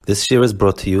This year is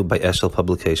brought to you by Eshel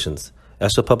Publications.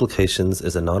 Eshel Publications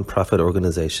is a non-profit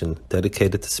organization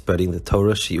dedicated to spreading the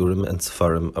Torah, Shiurim, and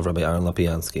Sefarim of Rabbi Aaron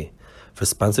Lapiansky. For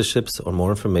sponsorships or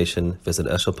more information, visit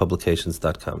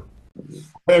eshelpublications.com.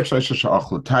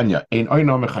 Perek Tanya, ein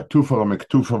oinam mechatufel or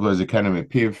mektufel lezikenem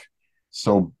piv.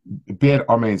 So bad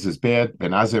omens is bad.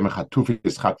 Ben azem mechatufi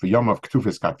is chat v'yomav, ktuf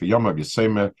is chat v'yomav,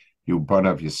 yisema,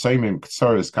 yubonav yisemim,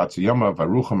 ktsar is chat v'yomav,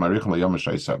 varucham marichem l'yom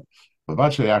shaysav.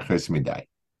 Levat sheyachres midai.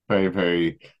 Very,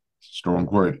 very strong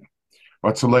word.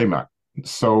 What's a lema?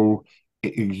 So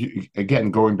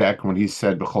again, going back when he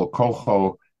said b'chol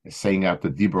kolcho, saying out the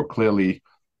dibur clearly,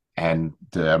 and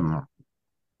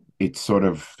it sort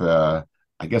of, I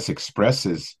guess,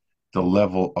 expresses the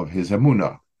level of his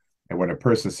emunah. And when a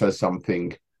person says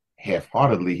something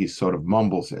half-heartedly, he sort of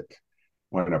mumbles it.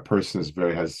 When a person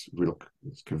has real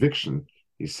conviction,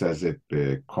 he says it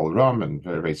kol ram and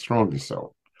very, very strongly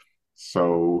so.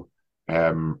 So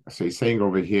he's saying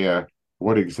over here,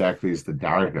 what exactly is the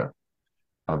darga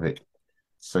of it?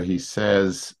 So he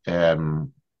says the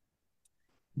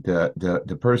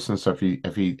person. So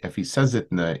if he says it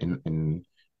in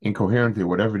incoherently,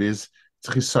 whatever it is, it's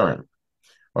chisaron.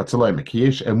 What's a limit?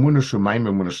 Kiyesh emuna shumayim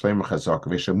emuna shlema chazak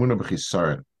v'esh emuna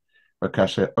b'chisaron.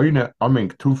 V'kashe oina aming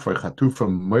tufa chatufa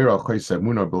meira chayis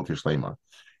emuna bilti shlema.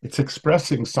 It's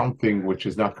expressing something which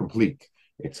is not complete.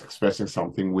 It's expressing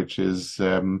something which is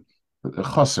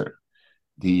chaser.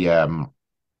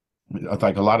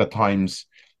 Like a lot of times,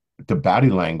 the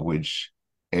body language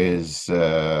is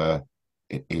what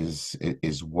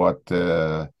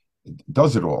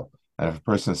does it all. And if a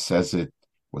person says it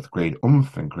with great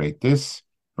oomph and great this,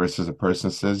 versus a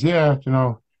person says, yeah,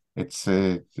 it's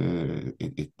there's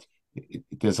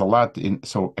a lot in.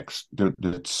 So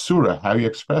the surah, how you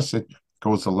express it,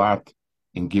 goes a lot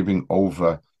in giving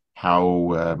over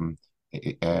how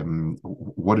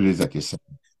what it is that you're saying.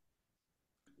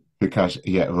 Because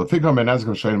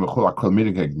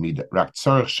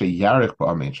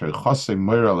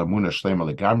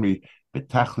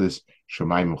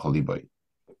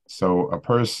so a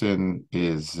person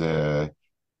is,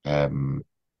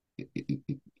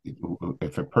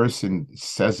 if a person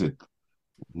says it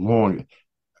long,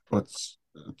 it's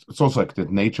also like the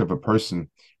nature of a person.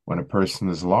 When a person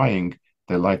is lying,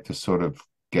 they like to sort of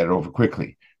get it over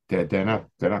quickly. They're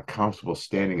not comfortable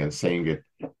standing and saying it,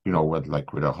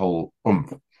 with a whole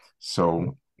oomph.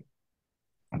 So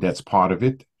that's part of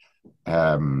it. So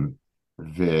the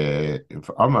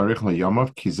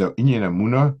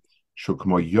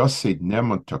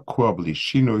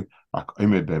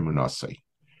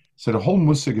whole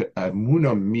musig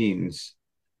emuna means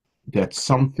that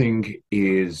something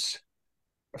is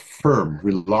firm,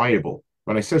 reliable.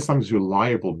 When I say something's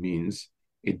reliable, means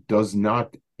it does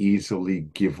not easily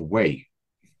give way.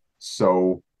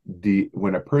 So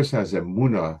when a person has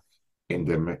emuna in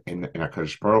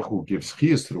HaKadosh Baruch Hu gives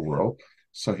chiyus to the world,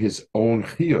 so his own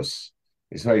chiyus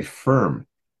is very firm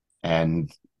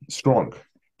and strong.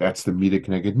 That's the midah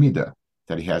k'neged midah,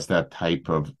 that he has that type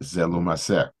of zelum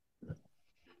aseh.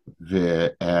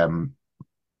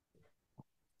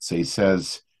 So he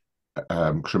says,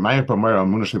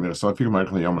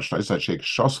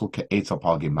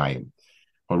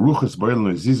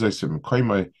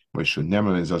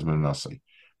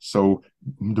 so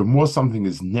the more something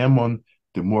is nemon,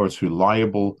 the more it's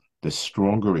reliable, the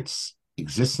stronger its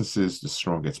existence is, the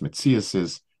stronger its metzias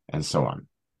is, and so on.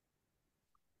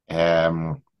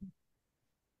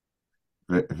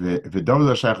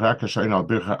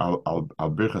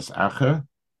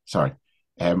 Sorry.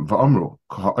 V'omru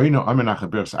ka'oino amen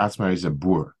achabirs atzma is a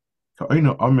bur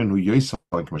ka'oino amen hu yoisal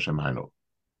k'mashem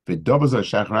v'dobaz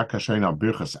ha'shach rak ha'shoin al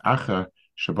birchas acha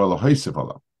shabala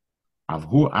hoisevala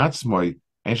avhu atzmoi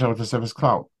ein shabbat ha'sefes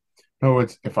klal. In other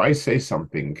words, if I say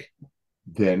something,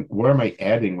 then what am I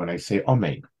adding when I say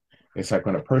amen? It's like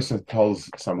when a person tells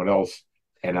someone else,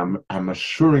 and I'm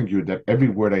assuring you that every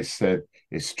word I said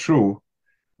is true.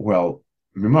 Well,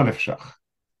 mimanefshach.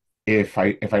 If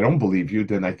I don't believe you,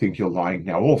 then I think you're lying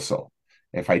now also.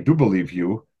 If I do believe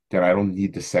you, then I don't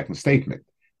need the second statement.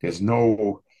 There's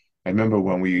no. I remember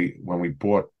when we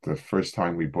bought the first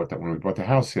time we bought the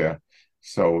house here.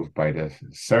 So by the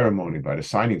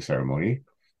signing ceremony.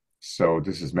 So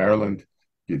this is Maryland.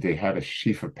 They had a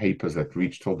sheaf of papers that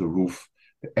reached all the roof.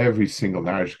 Every single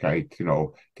marriage guy,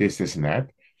 this and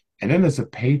that, and then there's a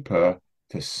paper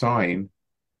to sign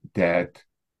that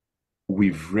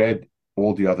we've read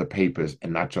all the other papers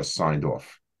and not just signed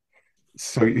off.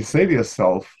 So you say to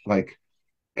yourself, Hagufa,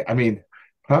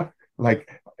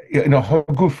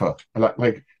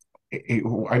 I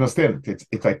understand.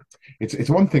 It's like it's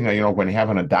one thing, when you have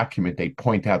on a document, they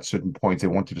point out certain points they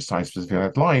want you to sign specifically on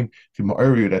that line to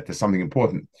more you that there's something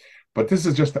important. But this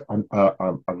is just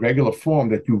a regular form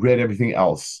that you read everything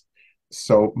else.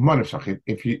 So, manavshach,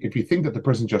 if you think that the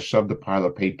person just shoved a pile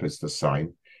of papers to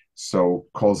sign, so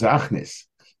kol zachnis,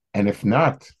 and if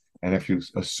not, and if you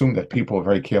assume that people are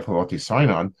very careful what they sign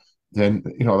on, then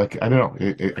like I don't know,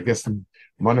 I guess the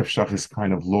manavshach is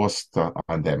kind of lost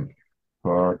on them.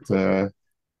 But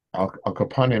Al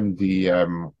Kapanim,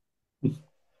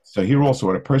 so here also,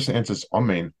 when a person enters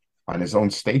Amen on his own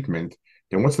statement,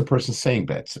 then what's the person saying,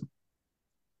 Betsim?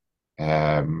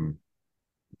 The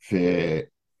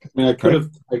I mean, I could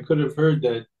have heard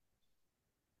that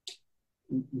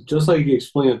just like you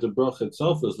explained that the bracha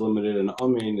itself is limited and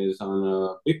Amin is on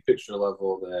a big picture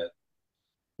level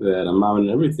that amount and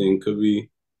everything could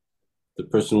be the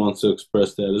person wants to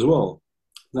express that as well.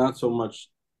 Not so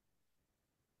much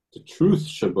the truth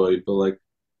Shabbat, but like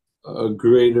a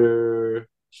greater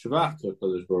Shabbat to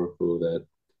Kadosh Baruch Hu that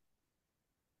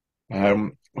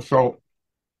so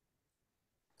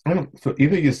I don't. So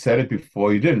either you said it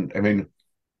before, you didn't. I mean,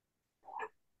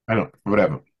 I don't.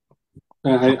 Whatever.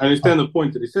 I understand the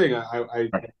point that he's saying. I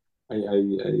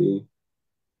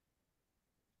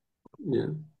yeah.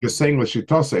 You're saying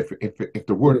Lashitasa, if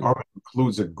the word Amen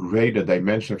includes a greater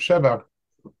dimension of Sheba,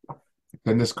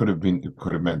 then this could have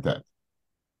meant that.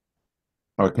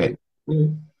 Okay.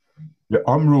 The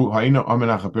Amru Haina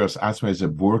Amenach Abirs Asma is a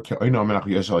burk, Haina Amenach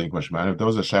Yesal Englishman. If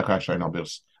those are Shekha Shain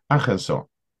Abirs Achenso.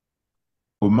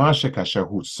 Umashek Asher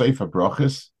Sefer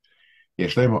Brachis,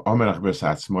 Yeshlema Amenach Abirs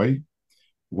Atzmoi.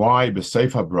 Why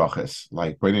Besefer Brachis,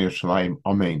 like when Yerushalayim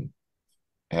Amen,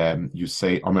 you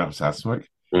say Amenach Atzmoi.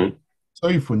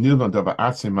 Soif Nilvan Dava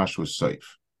Atzim Mashu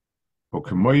Soif.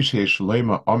 וכמוש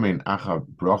ישלמה אמן אחר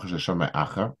ברוך ששמע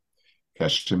אחר,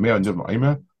 כששמע נבוא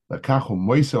אימה, לכך הוא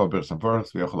מויסר על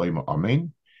ברסנבורס ויכולמה אמן,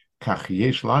 כך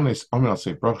יש לנו אמן על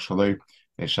סי ברוך שלו,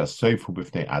 שסייף הוא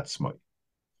בפני עצמוי.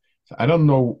 So I don't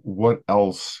know what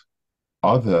else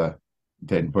other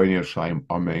than Bnei Yerushalayim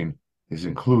Amen is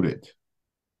included.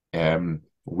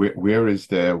 Where is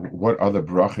what other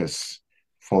brachas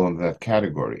fall in that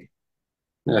category?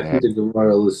 Yeah, I think the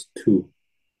Gemara lists two.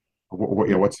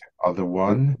 What's the other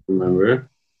one? Remember?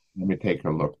 Let me take a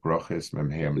look. Brachas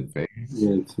memhem and beis.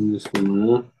 Yeah, it's in this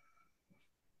Gemara.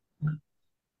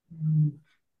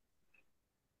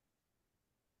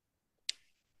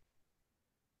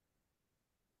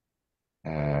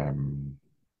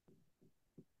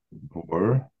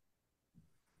 Bor.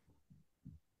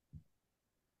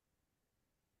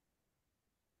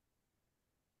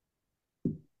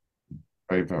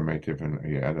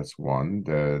 Yeah, that's one.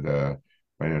 The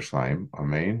Bnei Yerushalayim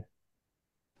Amen.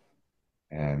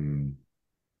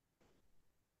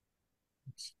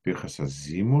 Birchas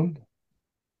Zimun.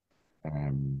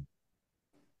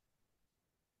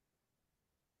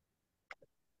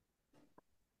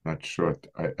 Not sure.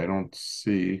 I don't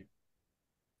see.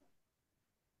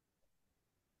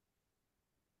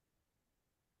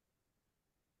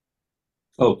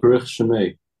 Oh, Perek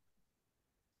Shemay.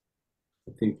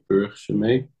 I think Perek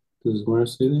Shemay. Does Gemara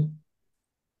say that?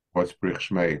 What's Brich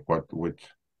Shmei? Which?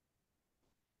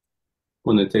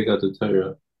 When they take out the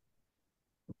Torah.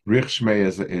 Brich Shmei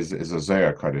is a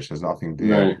Zayar Kaddish. There's nothing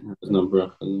there. Right. There's no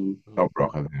bracha. No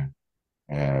bracha there.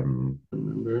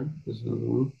 Remember? There's another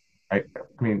one. I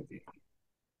mean,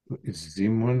 it's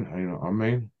Zimun.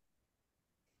 Amen.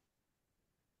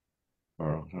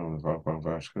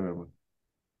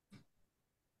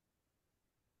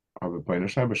 Aber bei einer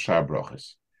Scheibe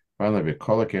Schabrachis. Weil wir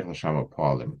kolle kech l'sham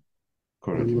apalim.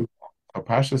 Currently.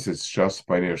 Pashas, it's just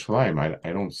by Yerushalayim.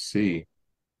 I don't see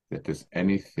that there's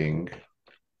anything.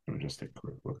 Let me just take a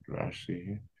quick look at Rashi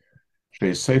here.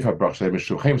 She safe habrach shlei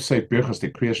mishuchem safe birchas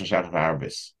de kriya shashach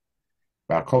v'arvis.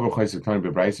 V'akol v'choyz v'toni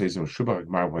b'brayis yizim shubach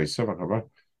gemar v'hoysov v'kabar.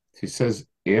 He says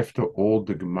after all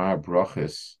the gemar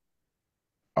brachas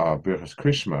birchas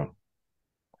krishma.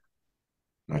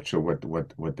 Not sure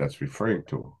what that's referring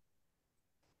to.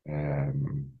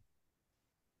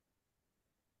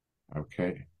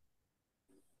 Okay.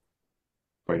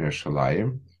 By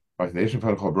Yerushalayim. But the nation for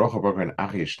the Brocha Brocha and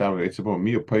Achi Shtav Yitzabo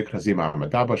Mi Upoik Chazim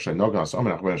Amadaba Shenogas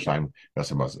Omenach Ben Yerushalayim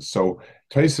Bersamazin. So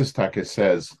Tosis Taka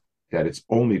says that it's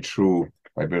only true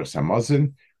by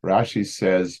Bersamazin. Rashi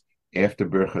says after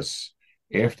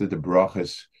the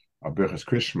brachas of Berchas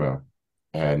Krishma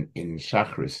and in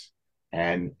Shachris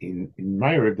and in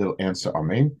Meirib they'll answer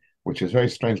Amen, which is very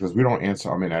strange because we don't answer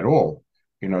Amen at all.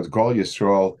 It's Gol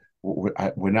Yisrael.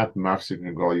 We're not mafsik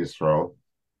in Gol Yisrael.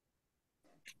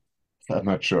 I'm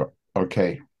not sure.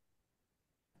 Okay.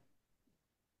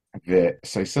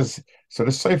 So he says, so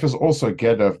the Seif is also a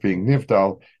get of being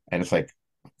Nivdal, and it's like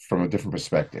from a different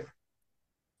perspective.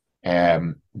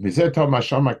 Mizeto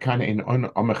Mashama Kana in on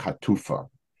Chatufa.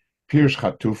 Pirish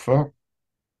Chatufa,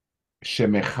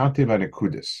 Shemechati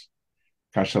Vanekudis.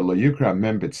 Kasha lo yukra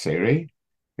mem b'tzere,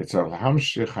 it's a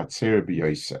hamshich hatzere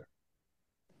b'yoyse.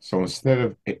 So instead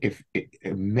of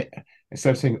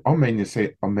instead of saying amen, you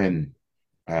say amen.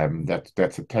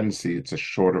 That's a tendency. It's a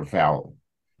shorter vowel.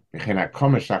 Amen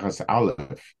yisayma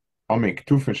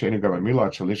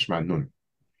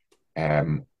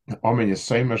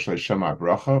shleishama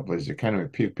bracha v'zikenu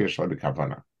piv pir shlo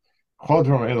b'kavana. Chol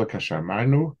drom elo kasher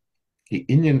marnu ki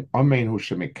inyan amen hu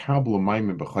shemekablu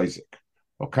maimin b'chayzik.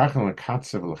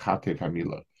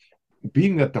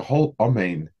 Being that the whole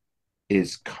amen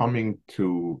is coming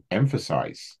to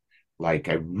emphasize, like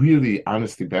I really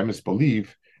honestly bemis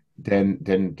believe, then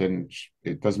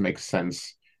it doesn't make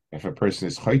sense if a person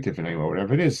is chaytiv in or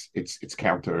whatever it is. It's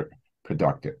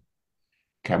counterproductive.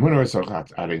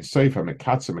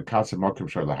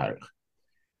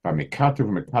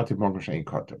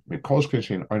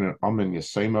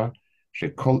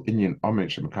 Shekol inyan amen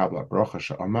shemekabla bracha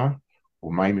she'ama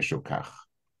umay mishukach.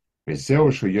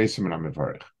 Vezeu shu yosem and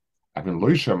amevarich. Avin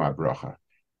loisha ma bracha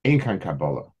ein kan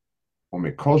kabbalah.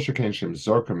 Umekol sheken shem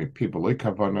zorka mi people loy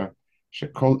kavana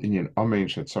shekol inyan amen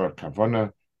shetzor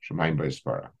kavana shemayim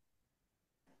b'yispara.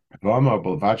 V'ama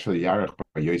b'lvachel yarech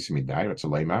b'yosem idai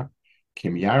v'tzolema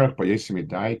kim yarech b'yosem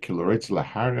idai kiloritz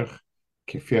laharech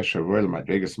kifia shavuel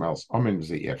madregas malos amen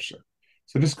v'zei efsher.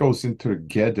 So this goes into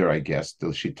together, I guess, the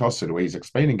Shitose, the way he's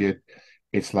explaining it.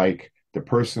 It's like the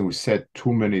person who said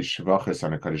too many shvachas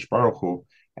on a Kaddish Baruch Hu,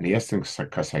 and he asked him,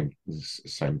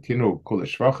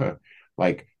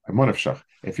 like,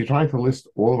 if you're trying to list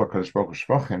all of a Kaddish Baruch Hu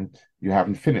shvachim, you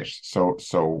haven't finished. So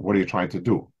what are you trying to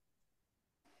do?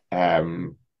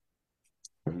 So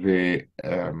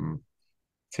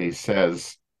he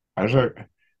says, that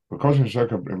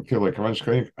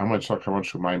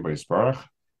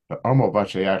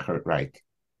right,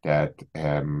 that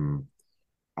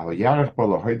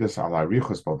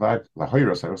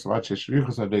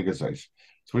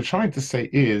so we're trying to say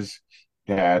is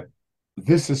that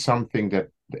this is something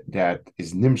that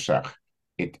is nimshach.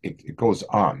 It goes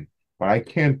on, but I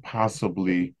can't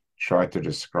possibly try to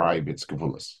describe its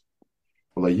gevulas.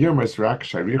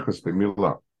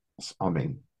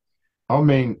 Amen.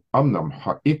 Amen. Amnam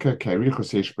ha'ika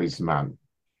kerichus yesh beizman.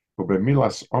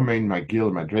 ובמילס אומן מגיל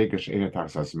מדרגש אין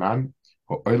תחת הזמן,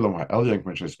 או אילום האליין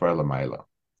כמו שהסבר למעלה.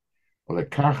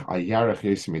 ולכך הירח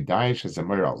יש מדי שזה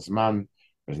מר על זמן,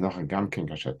 וזה נכון גם כן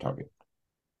קשה טובים.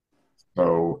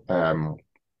 So, I'm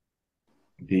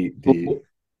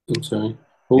sorry.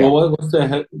 Well, what's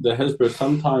the hesper?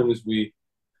 Sometimes we,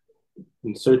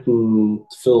 in certain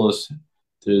phyllis,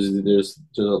 there's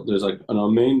like an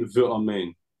amen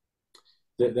v'amen.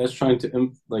 That's trying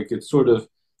to it's sort of.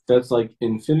 That's like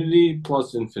infinity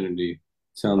plus infinity.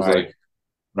 Sounds like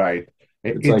right.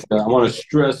 It's like I want to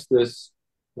stress this.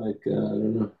 Like I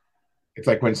don't know. It's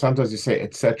like when sometimes you say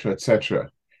etc.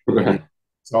 etc. Right.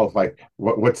 It's all like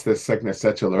what's the second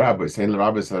etc. l'rabbi saying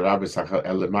l'rabbi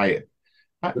el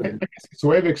it's a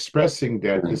way of expressing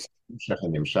that this nimshach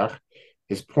and nimshach.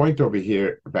 His point over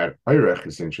here about Eirech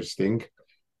is interesting.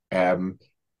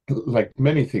 Like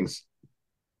many things,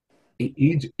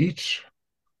 each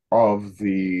of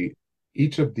the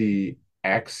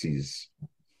axes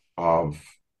of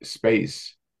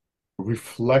space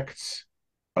reflects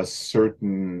a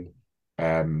certain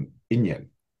inyan.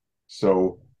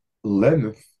 So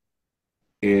length,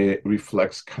 it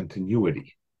reflects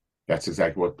continuity. That's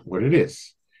exactly what it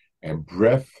is. And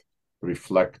breadth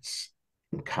reflects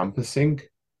encompassing,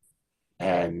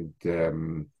 and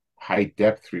high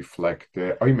depth reflect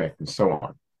oimek, and so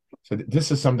on. So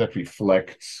this is something that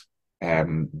reflects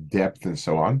depth and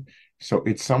so on. So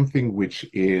it's something which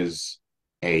is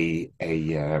it's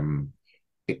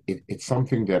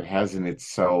something that has in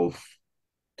itself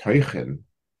teichen,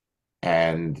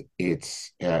 and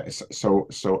it's so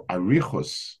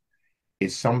arichus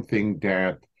is something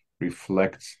that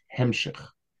reflects hemshich,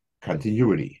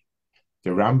 continuity.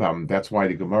 The Rambam, that's why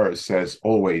the Gemara says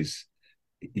always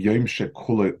yom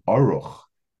shekulei aruch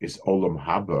is olam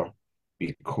haba,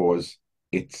 because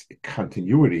its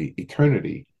continuity,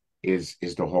 eternity, is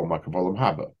the hallmark of Olam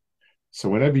Haba. So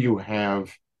whenever you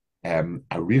have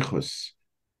arichus,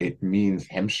 it means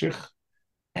hemshich,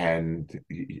 and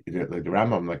the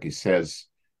Rambam, like he says,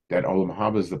 that Olam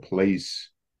Haba is the place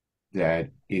that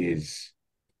is,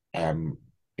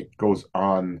 it goes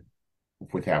on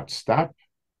without stop,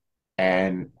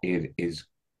 and it is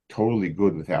totally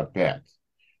good without bad.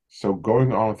 So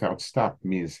going on without stop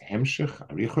means hemshich,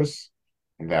 arichus,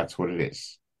 and that's what it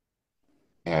is.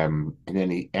 And then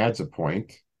he adds a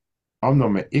point.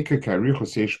 Infinity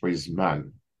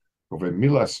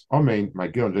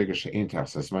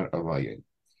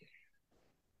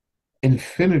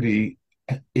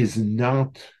is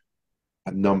not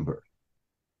a number.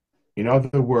 In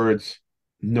other words,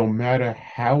 no matter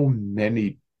how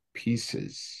many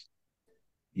pieces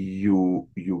you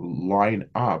line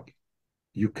up,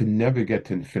 you can never get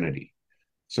to infinity.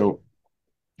 So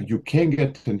you can't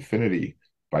get to infinity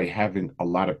by having a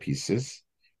lot of pieces,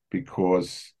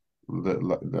 because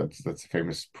that's a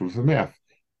famous proof of math.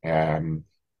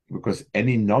 Because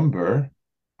any number,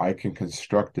 I can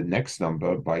construct the next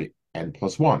number by n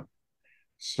plus one.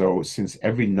 So since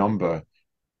every number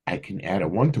I can add a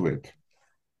one to it,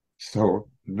 so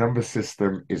number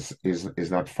system is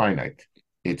not finite.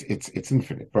 It's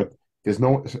infinite, but there's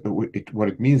no. What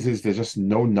it means is there's just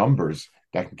no numbers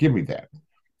that can give me that.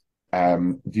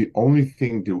 The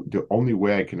only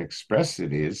way I can express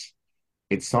it is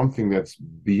it's something that's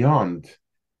beyond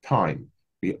time,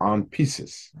 beyond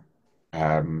pieces.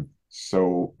 So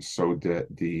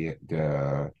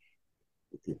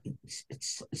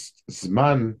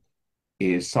Zman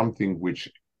is something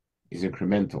which is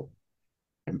incremental.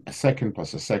 A second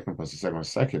plus a second plus a second plus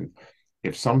a second.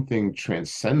 If something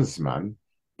transcends Zman,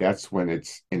 that's when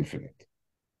it's infinite.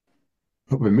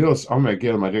 So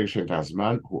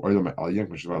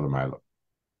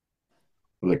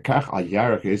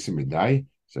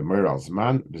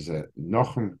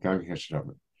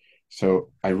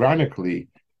ironically,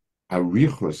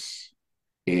 arichus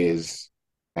is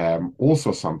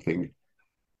also something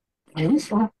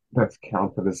that's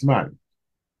counted as man.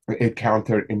 It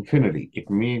counter infinity. It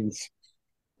means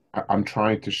I'm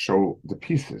trying to show the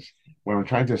pieces. When I'm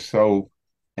trying to show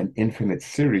an infinite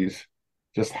series,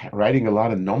 just writing a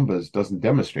lot of numbers doesn't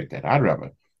demonstrate that. I'd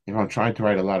rather, if I'm trying to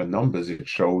write a lot of numbers, it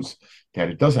shows that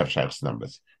it does have shaykhs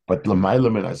numbers. But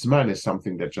l'maylam and azman is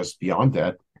something that's just beyond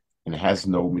that, and it has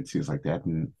no mitzvahs like that,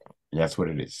 and that's what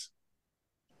it is.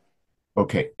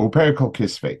 Okay, Perek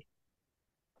kisvei.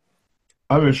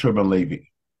 Amir Shurban Levi.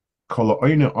 Kol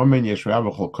oine omen yesh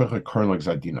rabba chol koche korn like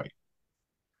zadinoi.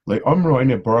 Le omro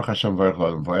oine baruch Hashem varech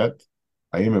l'olam vayet.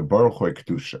 Ayim baruch hu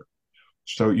kedusha.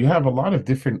 So you have a lot of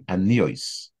different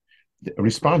aniyos,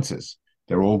 responses.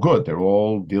 They're all good. They're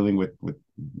all dealing with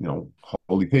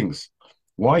holy things.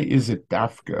 Why is it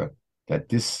dafka that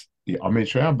the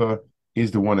Amish Rabba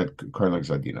is the one at Karnak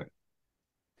Zadina?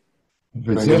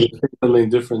 Something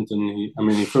different,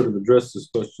 and he sort of addressed this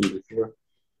question before.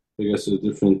 I guess it's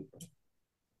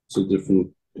a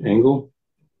different angle.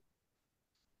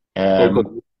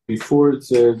 Before it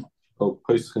said, "Oh,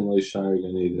 Paiskin Leishar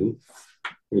Ganeden."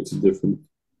 It's a different.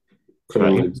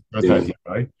 Right.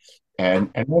 And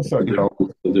also,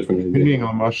 being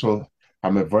a marshal,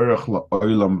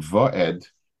 Olam Vaed,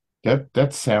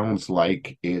 that sounds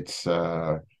like it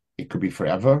could be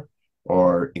forever.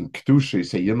 Or in Kedusha, you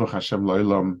say Yinuch Hashem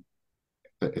Loilam.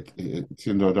 It's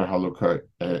in the other halukah.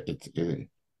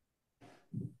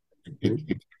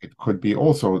 It could be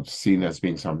also seen as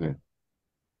being something.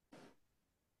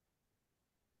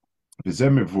 The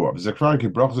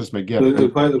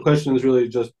question is really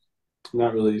just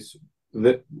not really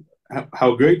that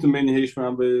how great the main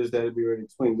Heshmamba is that we already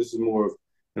explained. This is more of,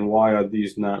 and why are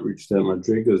these not reached that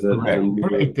madrigas?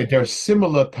 That they're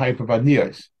similar type of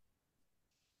aniyas.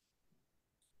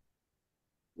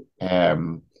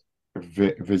 V'zeh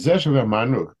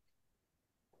shev'amanu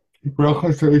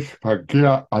bracha seish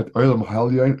pagia ad olam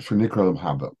halyon shenikra olam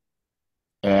haba.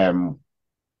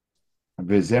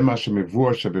 V'zeh ma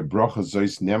shemivur shebebracha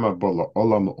zois nema bo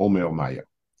la'olam olmei omaya.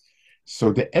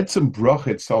 So the etzem bracha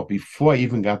itself, before I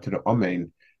even got to the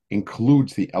amen,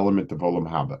 includes the element of olam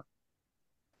haba.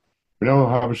 Olam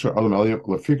haba shel olam elyon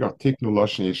lefikach tiknu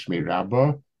lashon yishmei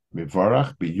rabba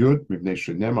mivarach biyud mivnei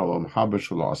shenema olam haba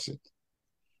shel asit.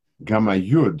 Gama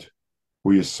Yud,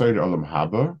 who is Yesod Olam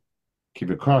Haba, Ki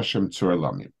B'kar Hashem Tzur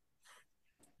Lamim.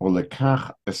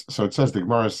 So it says, the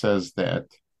Gemara says that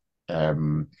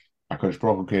HaKadosh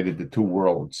Baruch Hu created the two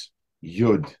worlds.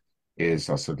 Yud is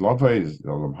Asad Lava, is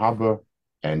Olam Haba,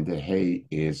 and the Hey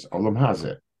is Olam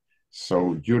Hazeh.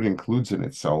 So Yud includes in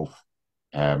itself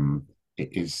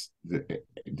is the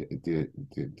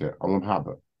Olam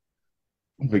Haba.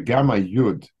 The Gama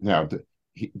Yud, now they're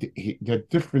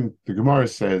different. The Gemara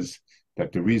says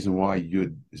that the reason why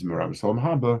Yud is Merabas Olam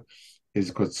Haba is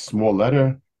because it's a small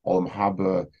letter. Olam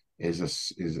Haba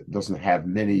doesn't have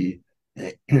many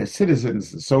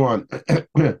citizens and so on.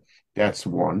 That's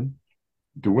one.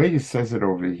 The way he says it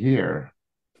over here,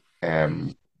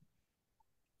 I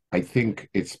think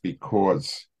it's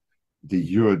because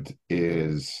the Yud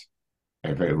is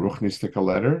a very ruchnistic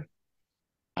letter,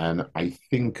 and I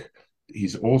think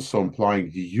he's also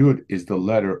implying the Yud is the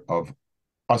letter of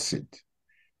Asid.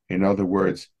 In other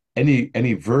words,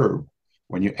 any verb,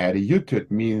 when you add a Yud to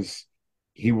it, means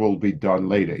he will be done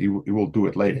later. He will do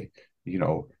it later.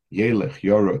 Yelech,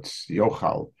 Yorutz,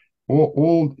 Yochal.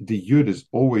 All the Yud is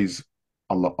always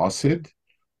Allah Asid,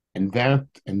 and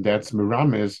that's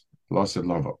Miramis Lasid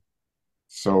Lava.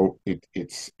 So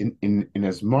it's in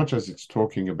as much as it's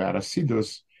talking about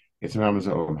Asidus, it's Miramis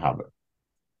Olam Haba.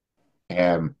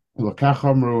 Lokach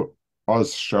Amru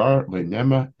Oz Shar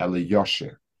Lenema Eli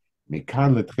Yosher.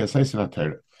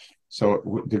 So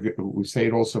we say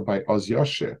it also by Oz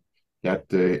Yosher that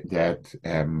the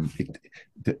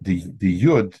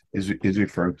Yud is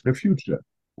referring to the future,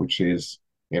 which is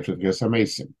after the Gesa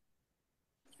Mason.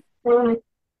 Like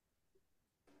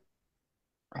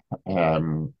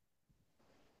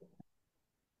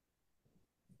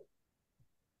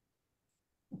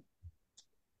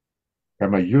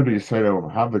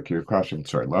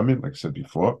I said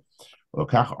before,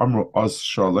 Lokach Amru Oz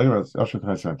Shalem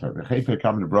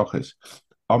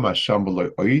Ama Shambalo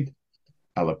Oid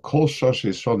Ala Kol Shosh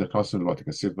Yisrael Nechasim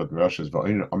Lotikasif Bagrashes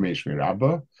Va'in Amish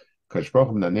Mirabba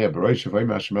Kashbrachim Nanea Barosh Vayim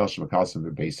Hashemel Shemakasim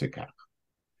Bebesikach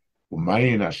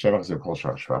Umayin Hashevach Ze Kol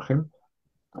Shashvachim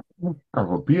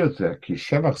Avobiyot Ki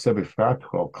Shevach Ze Befrat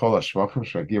Kol Hashvachim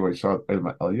Shagiv Yisrael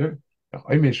Elma Elyer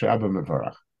Amish Rabba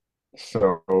Mevarach.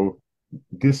 So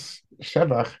this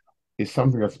Shevach is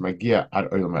something that's Magia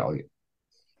at Elma Elyer.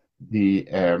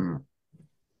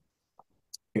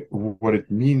 What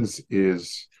it means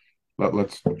is,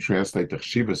 let's translate the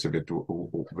chshivas of it.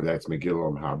 That's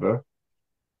Megillah Haba.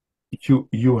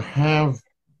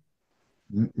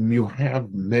 You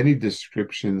have many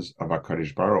descriptions of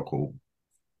HaKadosh Baruch Hu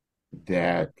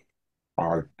that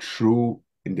are true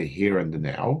in the here and the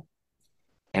now.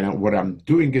 And what I'm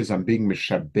doing is I'm being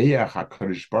Meshabeach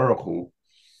HaKadosh Baruch Hu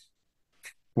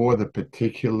for the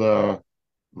particular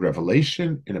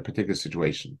revelation in a particular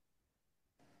situation.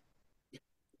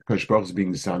 HaKadosh Baruch Hu is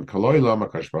being Zan Kaloilam,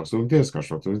 HaKadosh Baruch Hu is doing this, HaKadosh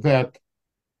Baruch Hu is doing that.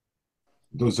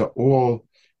 Those are all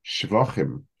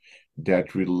shvachim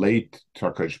that relate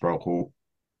to HaKadosh Baruch Hu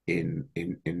in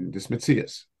this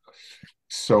Metzias.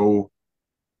 So,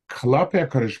 Klape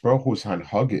HaKadosh Baruch Hu's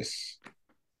hanhagis,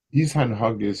 these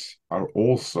hanhagis are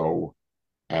also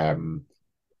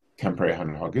temporary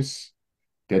hanhagis.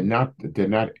 They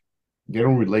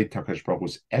don't relate to HaKadosh Baruch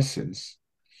Hu's essence,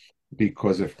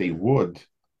 because if they would,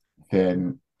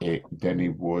 then it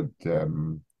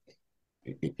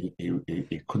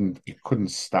couldn't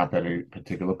stop at any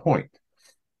particular point.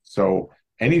 So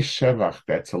any shevach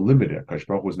that's a limited, HaKadosh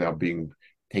Baruch Hu is now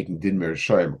taking din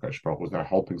merishayim, HaKadosh Baruch Hu is now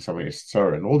helping somebody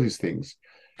tzara, and all these things.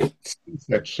 Since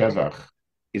that shevach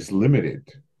is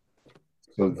limited,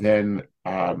 so then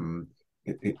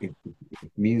it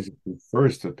means it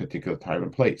refers to a particular time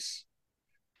and place.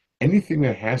 Anything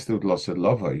that has to do with lasad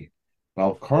lavai,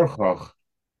 bal karchach,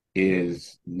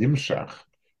 is nimshach.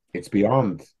 It's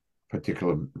beyond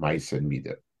particular ma'isa and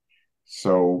midah.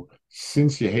 So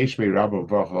since Yehesh Me Rabba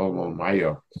V'Achol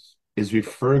Maya is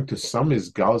referring to some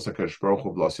Izgal HaKadosh Baruch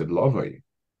Hu B'Lased Lovay,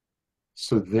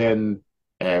 so then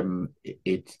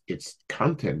its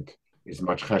content is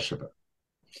much cheshava.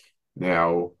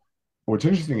 Now, what's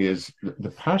interesting is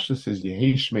the Pasha says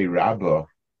Yehesh Me Rabba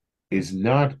is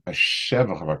not a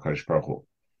shevach of HaKadosh Baruch Hu.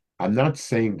 I'm not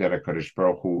saying that HaKadosh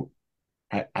Baruch Hu.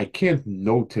 I can't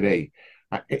know today.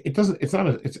 It's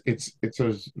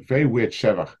a very weird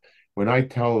shevach. When I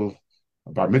tell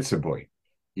about mitzvah boy,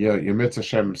 your mitzvah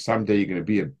Shem, someday you're going to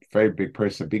be a very big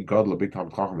person, a big gadol, a big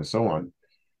Talmid Chacham, and so on.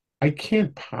 I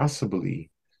can't possibly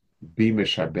be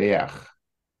meshabeach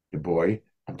the boy.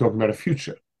 I'm talking about a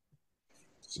future.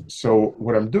 So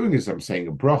what I'm doing is I'm saying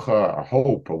a bracha, a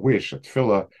hope, a wish, a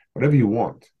tefillah, whatever you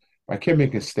want. I can't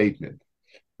make a statement.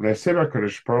 When I say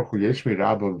HaKadosh Baruch Hu, Yesh Mi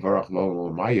Rabba V'Varach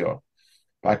Lo Maya,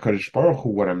 by HaKadosh Baruch Hu,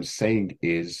 what I'm saying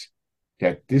is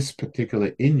that this particular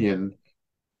inyan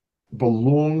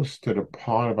belongs to the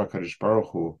part of HaKadosh Baruch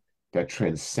Hu that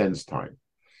transcends time.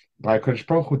 By HaKadosh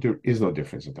Baruch Hu, there is no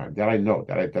difference in time. That I know.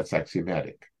 That's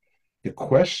axiomatic. The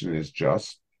question is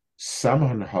just, some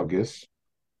hanhagis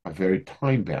are very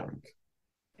time-bound.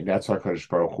 And that's why HaKadosh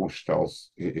Baruch Hu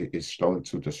is stolen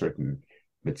to certain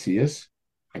metzias,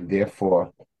 and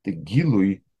therefore the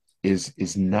gilui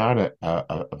is not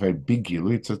a very big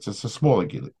gilui, it's a smaller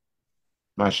gilui.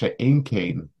 Masha ein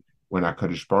kain, when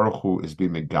HaKadosh Baruch Hu is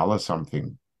being megala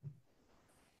something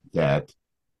that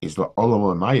is the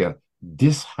Olam Maya,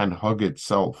 this hanhag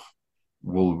itself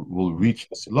will reach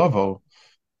this level,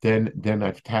 then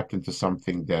I've tapped into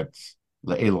something that's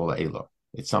la'elo.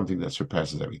 It's something that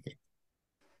surpasses everything.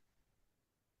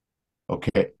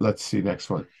 Okay, let's see next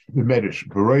one. The Medrash.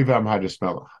 B'roi v'amhadis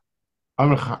melech.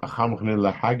 Amar chamchnin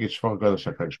lahagit shvach gadol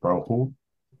shakadosh baruch hu.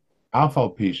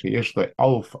 Afal pi sheyesh le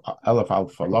elf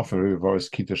falafel rivoris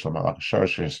kitish lamalach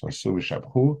shorshis nasu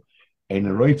v'shabchu. Ein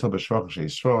roitel b'shvach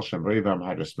sheYisrael shem b'roi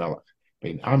v'amhadis melech.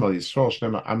 Bein amal Yisrael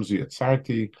shnema amzu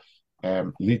yatzarti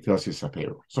litras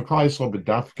yisaperu. So Klal Yisrael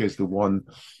b'dafka is the one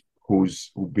who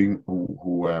says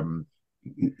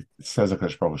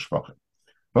HaKadosh Baruch Hu shvachim.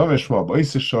 V'ameshma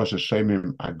b'oiseh shosh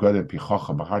hashemim agodim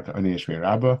pichocha b'harka ani yeshmi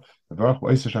rabba v'varach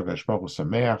b'oiseh shakadosh Baruch Hu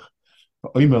sameach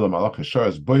v'oimer l'malach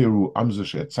yisharas boyeru amzu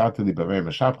sheyatzarti li b'mei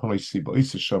meshabcha loisi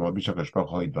b'oiseh shom al b'shakadosh Baruch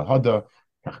Hu ha'id v'hoda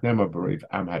kachnema b'reiv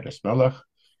am hadras melech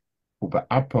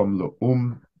u'ba'apam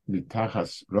lo'um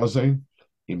litachas rozain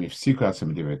im ifsiku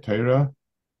atzem divrei Torah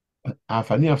af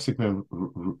ani afsik mem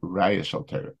raya shel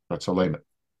Torah v'tzolemet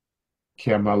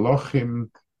ki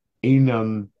ha-malochim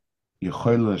einan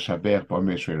Yichoyel Shabech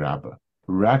B'Meshvei Rabba.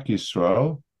 Rak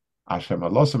Yisrael, Hashem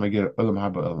Alosam Agir Olam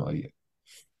Haba Olam Aliyah.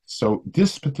 So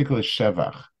this particular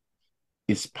Shevach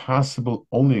is possible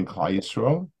only in Klal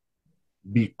Yisrael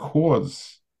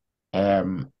because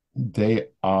they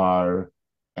are,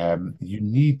 you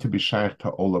need to be shaykh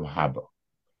to Olam Haba.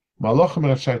 Malachim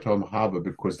are shaykh to Olam Haba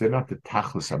because they're not the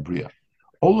Tachlis Abriya.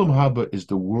 Olam Haba is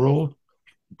the world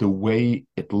the way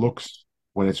it looks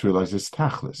when it's realized it's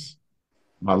Tachlis.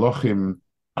 Malachim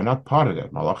are not part of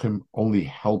that. Malachim only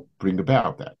help bring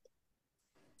about that.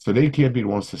 So they can't be the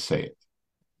ones to say it.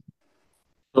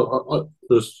 So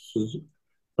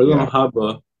Olam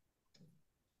Haba,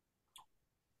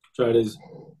 try this.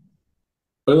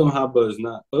 Olam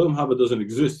Haba doesn't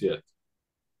exist yet.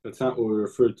 That's not what we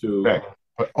refer to. Right.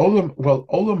 But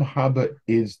Olam Haba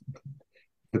is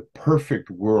the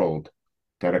perfect world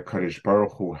that HaKadosh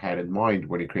Baruch Hu had in mind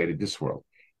when he created this world.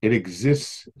 It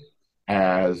exists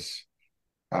as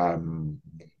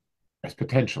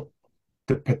potential.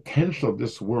 The potential of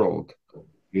this world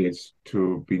is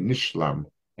to be nishlam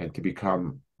and to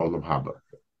become Olam Haba.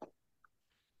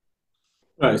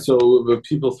 Right, so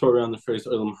people throw around the phrase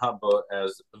Olam Haba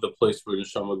as the place where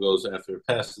neshama goes after it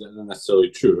passes. That's not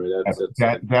necessarily true, right?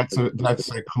 That's a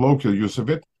colloquial use of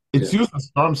it. It's used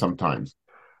as term sometimes,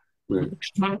 right.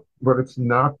 But it's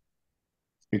not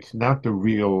the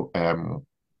real.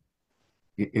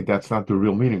 That's not the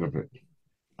real meaning of it.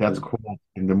 That's called,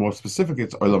 in the more specific,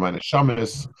 it's Olam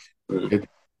HaNeshamis. It's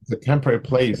a temporary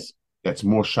place that's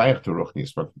more shaykh to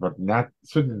Ruchnis, but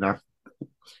certainly not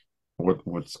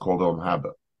what's called Olam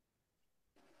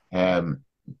Haba.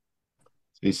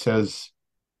 He says,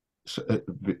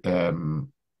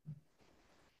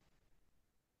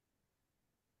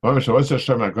 When we say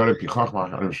Hashem Agari Pichach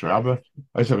Ma'acharim Sharabah,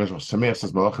 Hashem Sameach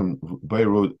says Malachim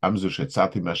Beirut Amzu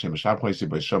Shetzati Mashem Shabchoisi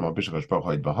Beishem Abishach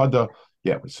Baruch Bahada.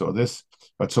 Yeah, we saw this.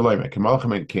 But Solaim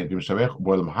Kemalachim and Kent Yishavech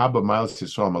Boilam Haba Miles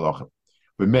Yisrael Malachim.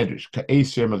 We Medrash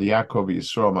Ka'es Yem El Yaakov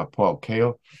Yisrael Mapol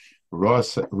Kale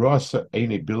Rosa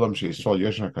Eine Bilam She Yisrael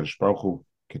Yoshan Hakadosh Baruch Hu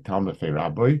Ketal Mefei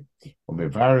Rabbi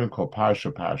Umevarim Kol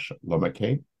Parsha Parsha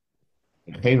Lomakein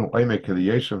Kein Oimek El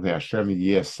Yoshan Hashem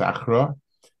Yeh Sachra.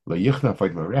 Lo yichna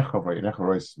fayt merecha vayinecha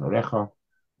rois merecha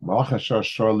malach hashar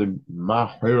sholim ma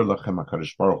hoyer lachem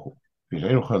HaKadosh Baruch Hu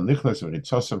v'yeinu chol nichnas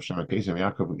v'nitzosam shem HaKesim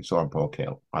Yaakov v'Yisrael and Paul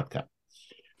Kale.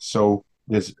 So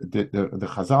there's the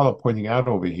Chazal are pointing out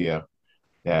over here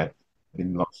that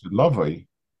in Lavoi,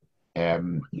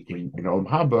 in Olam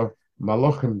Haba,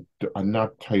 malachim are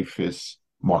not typhus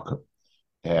makom.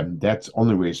 That's the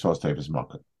only way Yisrael is typhus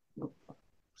makom.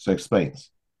 So it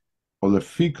explains.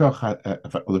 Olefika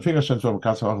Shem Tzom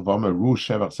Katzal V'Omer Ru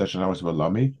Shevach Session Hours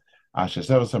V'Lami Asher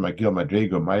Sevach Magil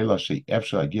Madrego Maila She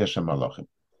Efshel Agia Shem Malachim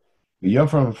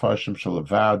V'Yofram Farshim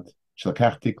Shelevad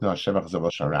Shelkach Tikna Shevach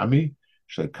Zaval Sharami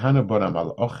Shelkana Bona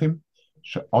Malachim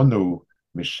She'onu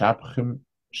Mishapchim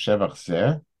Shevach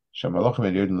Zeh Shemalachim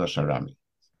En Yodin LaSharami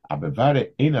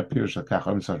Abevare Ein Apir Shelkach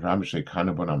Om Sharami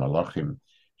Shelkana Bona Malachim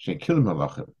Shekil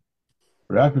Malachim.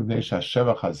 So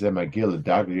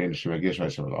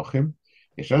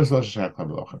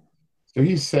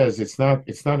he says it's not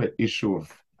an issue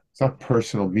of, it's not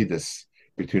personal midas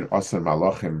between us and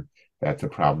malachim that the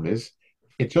problem is.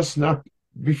 It's just not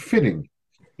befitting.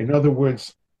 In other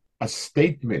words, a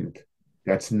statement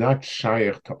that's not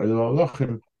shaykh to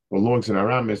malachim belongs in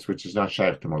Aramis, which is not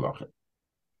shaykh to malachim.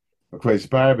 Okay, it's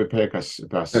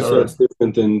that's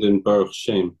different than Baruch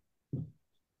Shem.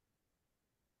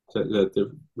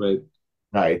 That right?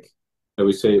 That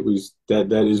we say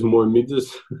that is more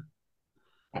midas.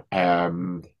 That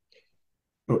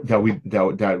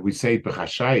we say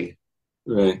b'chashai,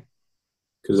 right?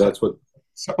 Because that's what.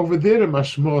 So over there, the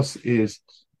mashmos is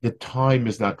the time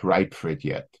is not right for it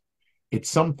yet. It's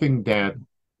something that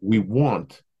we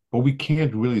want, but we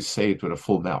can't really say it with a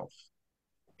full mouth.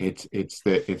 So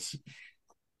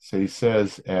he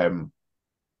says,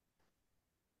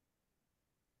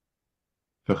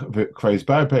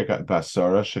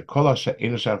 basara shekola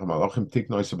she'ena shach malachim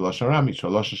tiknois b'lashon rami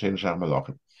shalosh she'ena shach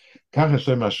malachim. Kach es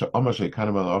lema she'oma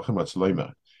she'ikana malachim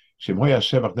atzloima. Shem hoya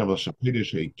shevach nem lashon kodesh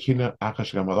she'ikina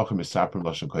achash gam malachim misaprim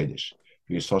lashon kodesh.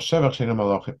 V'yisol shevach she'ena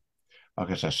malachim.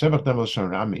 Akash shevach nem lashon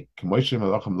rami. K'moy she'ena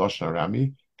malachim lashon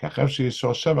rami. Kachev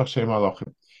she'yisol shevach she'ena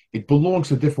malachim. It belongs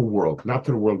to a different world, not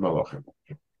to the world malachim.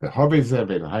 The Havei zeh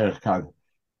ve'in hayach kad.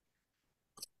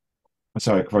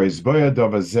 Sorry, kvar yizboya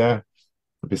dova zeh.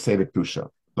 בסדר קדושה.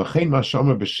 לכן מה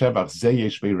שאומר בשבח זה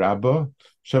יש ברבא,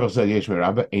 שבח זה יש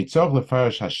ברבא, אין צורך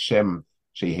לפרש השם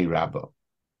שיהיה רבא.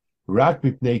 רק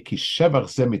מפני כי שבח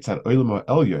זה מצד עולם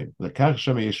העליון, לכך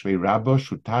שם יש ברבא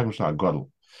שהוא תרגם של הגודל.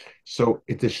 So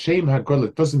it's a shame הגודל,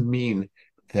 it doesn't mean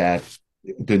that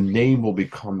the name will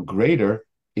become greater,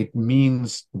 it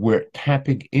means we're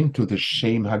tapping into the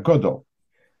shame הגודל.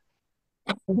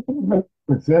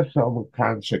 זה שאומר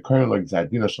כאן שקורא לו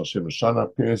גזעדינו של שם השנה,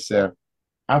 פירס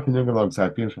after Nigel logs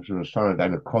out, being from Shana,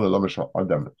 then a call a Lomashal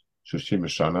Adam, Shushim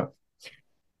Shana.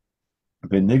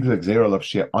 The Nigel Xero of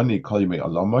Shea Ani call me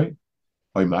Alamai,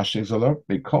 or Mashing Zola,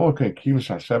 may call can Kim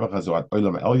Shashevach as what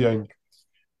Olam Elyon,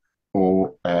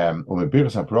 or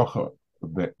Mebiris Abrocha,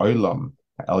 the Olam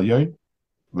Elyon,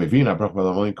 Mevina Broch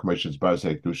Malamoin commercials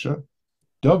Bazai Dusha,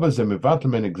 Dovas and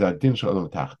Mevatman Exadin Shalom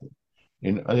Tachtin.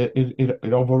 It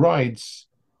overrides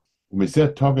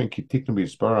Mizet Tovin Kitiknum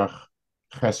Bisparach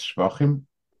Ches Shvachim.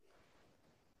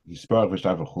 יספר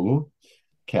ושלב וכולו,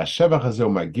 כי השבח הזה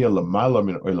הוא מגיע למעלה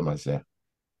מן עולם הזה.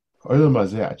 עולם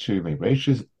הזה עד שירי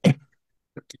מרשז,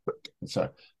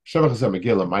 השבח הזה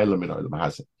מגיע למעלה מן עולם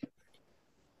הזה.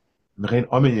 וכן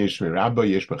אומן יש מרבא,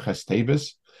 יש בחס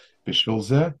טייבס, בשביל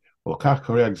זה, ולכך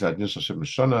קורא הגזד ניסל של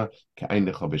משונה, כאין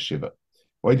נכלל בשיבה.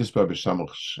 אוי דסבר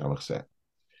בשמח שמח זה.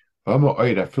 ואומר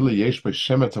אוי, אפילו יש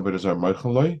בשמת עבוד הזר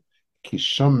מויכלוי, כי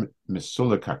שם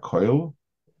מסולק הכויל,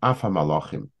 אף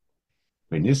המלאכים.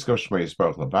 וניסקר שמו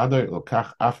יסברך לבדוי,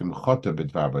 ולקח אף עם חוטה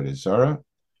בדבר עבודה זרה,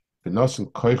 ונוסן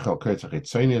כויכל קרצח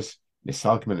חיצוניס,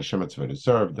 ניסלק מן השם עבודה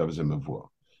זרה, ודבר זה מבוא.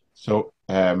 So,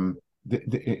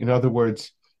 in other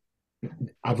words,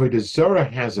 Avodah Zarah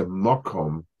has a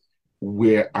makom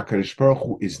where HaKadosh Baruch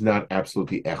Hu is not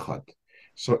absolutely echad.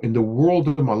 So in the world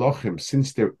of Malachim,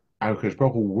 since HaKadosh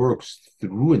Baruch Hu works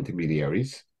through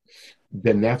intermediaries,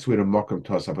 then that's where the makom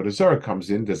to Avodah Zarah comes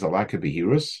in. There's a lack of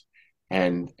behirus,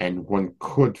 and one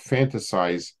could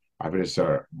fantasize Avodah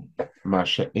Zarah.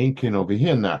 Masha Enkin over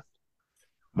here not.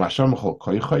 Masha Mechol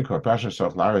Koichoy Korpasha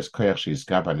Sot Laris Koyach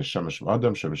Sheizgab Anisham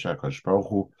Shvadam Shemashar Kadosh Baruch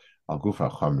Hu Al Gufa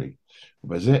Chamri.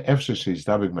 וזה אפשר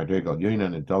שיזדבק מדרגל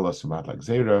יוינן נדלה סומת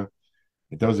לגזירה,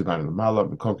 ודוזה בנו למעלה,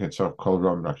 מכל כן צורך כל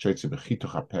רום רק שיצא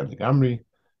בחיתוך הפר לגמרי,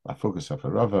 לפוקוס of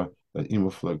הרובע,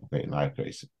 ואימו פלוג בעינייך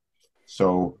רעסת.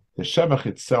 So the Shevach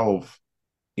itself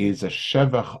is a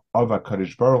Shevach of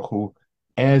HaKadosh Baruch Hu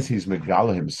as he's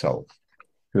Megala himself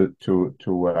in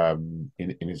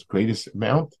his greatest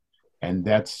amount, and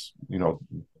that's where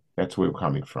we're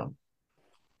coming from.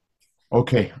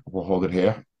 Okay, we'll hold it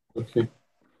here. Okay.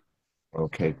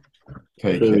 Okay.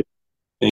 Take it.